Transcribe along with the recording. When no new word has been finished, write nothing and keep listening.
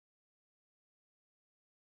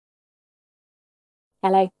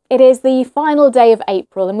Hello. It is the final day of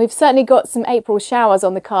April and we've certainly got some April showers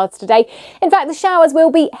on the cards today. In fact, the showers will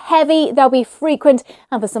be heavy, they'll be frequent,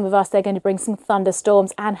 and for some of us they're going to bring some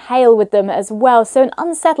thunderstorms and hail with them as well. So an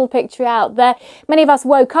unsettled picture out there. Many of us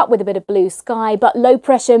woke up with a bit of blue sky, but low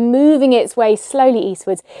pressure moving its way slowly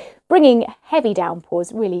eastwards, bringing heavy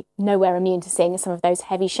downpours, really nowhere immune to seeing some of those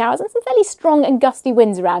heavy showers and some fairly strong and gusty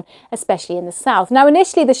winds around, especially in the south. Now,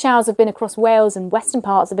 initially the showers have been across Wales and western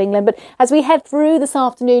parts of England, but as we head through this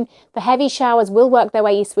afternoon, the heavy showers will work their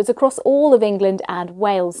way eastwards across all of England and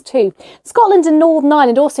Wales too. Scotland and Northern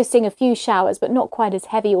Ireland also seeing a few showers, but not quite as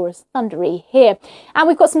heavy or as thundery here. And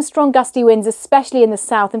we've got some strong gusty winds, especially in the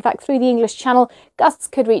south. In fact, through the English Channel, gusts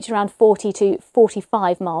could reach around 40 to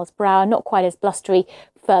 45 miles per hour, not quite as blustery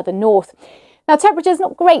further north. Now, temperatures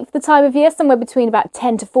not great for the time of year, somewhere between about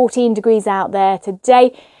 10 to 14 degrees out there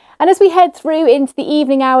today. And as we head through into the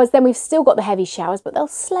evening hours, then we've still got the heavy showers, but they'll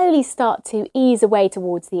slowly start to ease away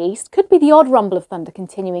towards the east. Could be the odd rumble of thunder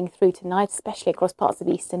continuing through tonight, especially across parts of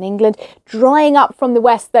eastern England. Drying up from the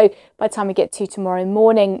west, though, by the time we get to tomorrow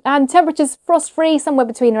morning. And temperatures frost-free, somewhere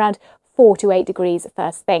between around 4 to 8 degrees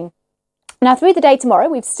first thing. Now, through the day tomorrow,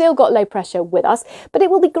 we've still got low pressure with us, but it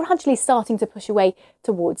will be gradually starting to push away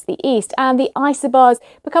towards the east, and the isobars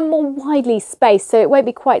become more widely spaced, so it won't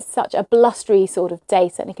be quite such a blustery sort of day,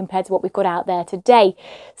 certainly compared to what we've got out there today.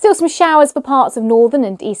 Still some showers for parts of northern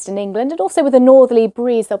and eastern England, and also with a northerly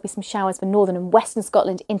breeze, there'll be some showers for northern and western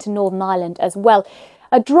Scotland into Northern Ireland as well.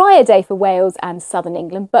 A drier day for Wales and southern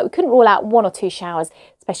England, but we couldn't rule out 1 or 2 showers,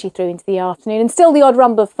 especially through into the afternoon, and still the odd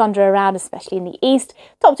rumble of thunder around, especially in the east.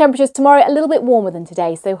 Top temperatures tomorrow a little bit warmer than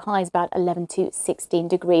today, so highs about 11 to 16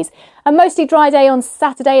 degrees. A mostly dry day on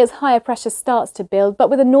Saturday as higher pressure starts to build, but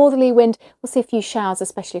with a northerly wind, we'll see a few showers,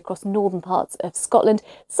 especially across northern parts of Scotland.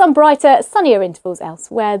 Some brighter, sunnier intervals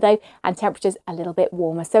elsewhere though, and temperatures a little bit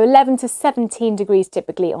warmer, so 11 to 17 degrees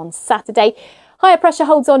typically on Saturday. Higher pressure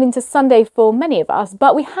holds on into Sunday for many of us,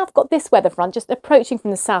 but we have got this weather front just approaching from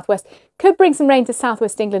the southwest. Could bring some rain to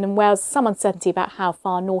southwest England and Wales, some uncertainty about how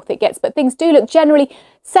far north it gets, but things do look generally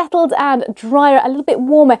settled and drier, a little bit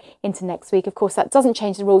warmer into next week. Of course, that doesn't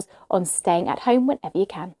change the rules on staying at home whenever you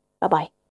can. Bye-bye.